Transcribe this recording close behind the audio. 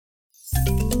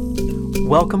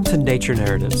Welcome to Nature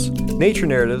Narratives. Nature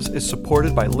Narratives is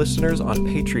supported by listeners on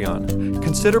Patreon.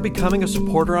 Consider becoming a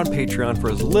supporter on Patreon for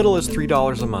as little as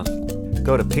 $3 a month.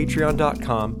 Go to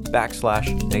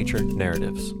patreon.com/Nature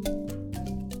Narratives.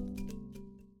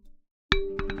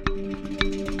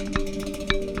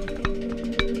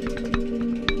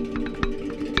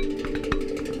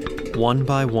 One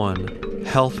by one,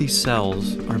 healthy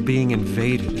cells are being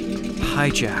invaded,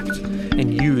 hijacked,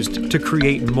 and used to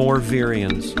create more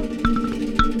virions.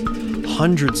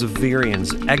 Hundreds of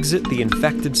virions exit the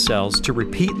infected cells to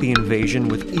repeat the invasion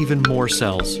with even more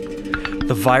cells.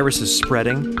 The virus is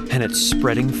spreading, and it's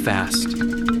spreading fast.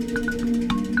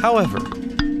 However,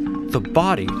 the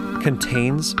body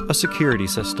contains a security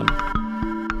system.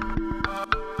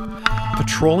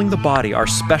 Patrolling the body are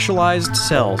specialized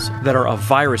cells that are a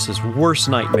virus's worst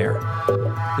nightmare.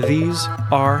 These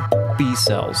are B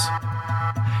cells,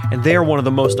 and they are one of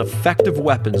the most effective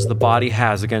weapons the body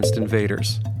has against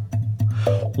invaders.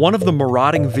 One of the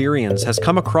marauding virions has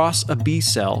come across a B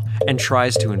cell and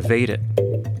tries to invade it.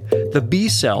 The B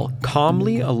cell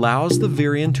calmly allows the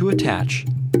virion to attach,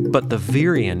 but the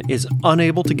virion is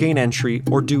unable to gain entry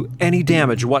or do any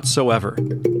damage whatsoever.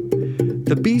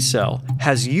 The B cell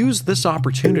has used this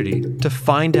opportunity to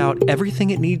find out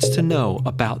everything it needs to know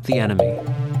about the enemy.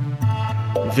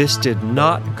 This did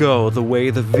not go the way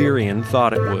the virion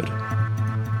thought it would.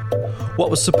 What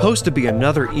was supposed to be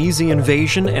another easy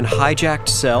invasion and hijacked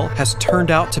cell has turned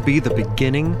out to be the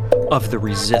beginning of the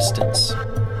resistance.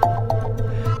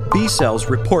 B cells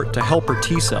report to helper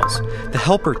T cells. The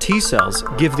helper T cells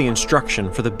give the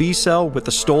instruction for the B cell with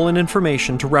the stolen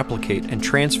information to replicate and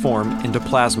transform into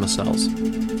plasma cells.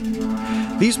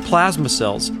 These plasma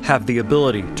cells have the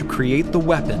ability to create the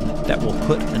weapon that will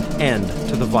put an end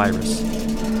to the virus.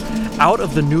 Out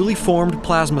of the newly formed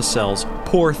plasma cells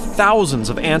pour thousands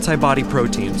of antibody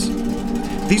proteins.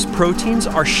 These proteins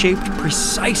are shaped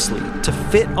precisely to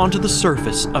fit onto the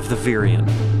surface of the virion.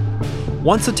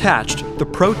 Once attached, the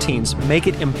proteins make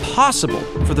it impossible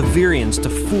for the virions to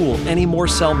fool any more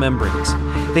cell membranes.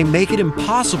 They make it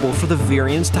impossible for the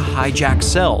virions to hijack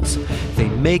cells. They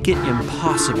make it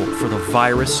impossible for the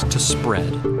virus to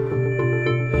spread.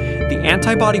 The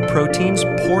antibody proteins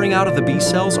pouring out of the B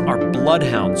cells are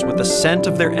bloodhounds with the scent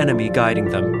of their enemy guiding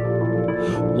them.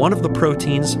 One of the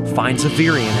proteins finds a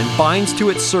virion and binds to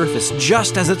its surface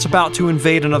just as it's about to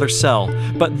invade another cell.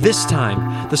 But this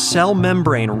time, the cell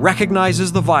membrane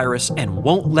recognizes the virus and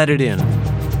won't let it in.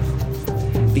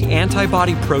 The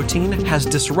antibody protein has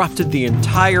disrupted the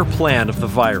entire plan of the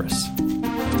virus.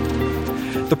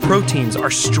 The proteins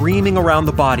are streaming around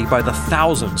the body by the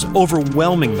thousands,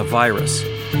 overwhelming the virus.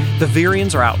 The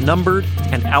virions are outnumbered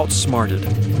and outsmarted.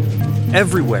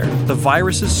 Everywhere, the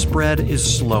virus's spread is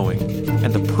slowing,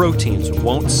 and the proteins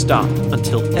won't stop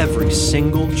until every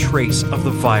single trace of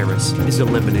the virus is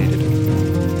eliminated.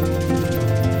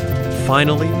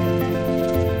 Finally,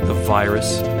 the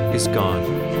virus is gone.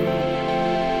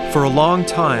 For a long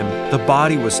time, the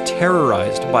body was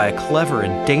terrorized by a clever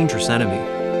and dangerous enemy.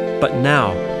 But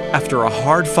now, after a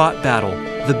hard-fought battle,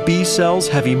 the B cells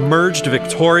have emerged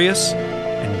victorious,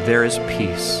 and there is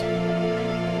peace.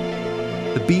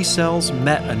 The B cells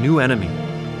met a new enemy,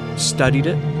 studied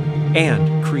it,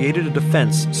 and created a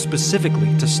defense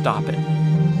specifically to stop it.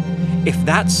 If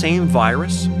that same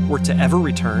virus were to ever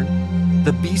return,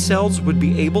 the B cells would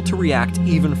be able to react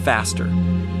even faster.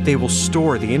 They will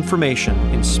store the information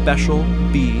in special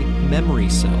B memory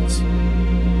cells.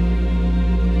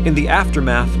 In the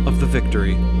aftermath of the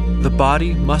victory, the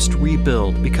body must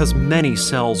rebuild because many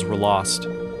cells were lost.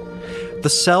 The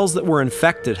cells that were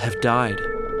infected have died,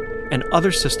 and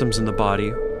other systems in the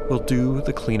body will do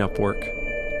the cleanup work.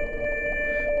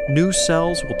 New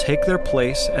cells will take their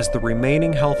place as the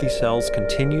remaining healthy cells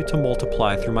continue to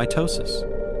multiply through mitosis.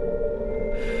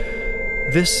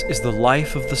 This is the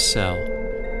life of the cell: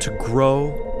 to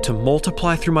grow, to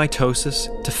multiply through mitosis,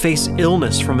 to face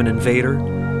illness from an invader,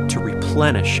 to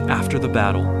replenish after the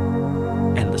battle,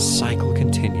 and the cycle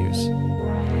continues.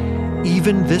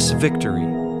 Even this victory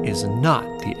is not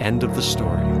the end of the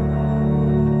story.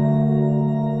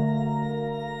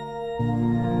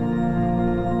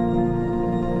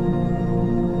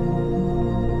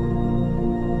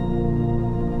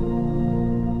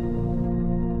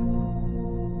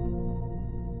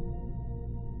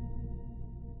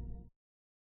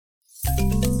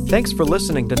 Thanks for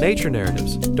listening to Nature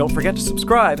Narratives. Don't forget to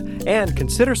subscribe and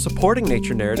consider supporting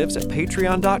Nature Narratives at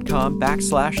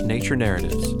patreon.com/Nature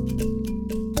Narratives.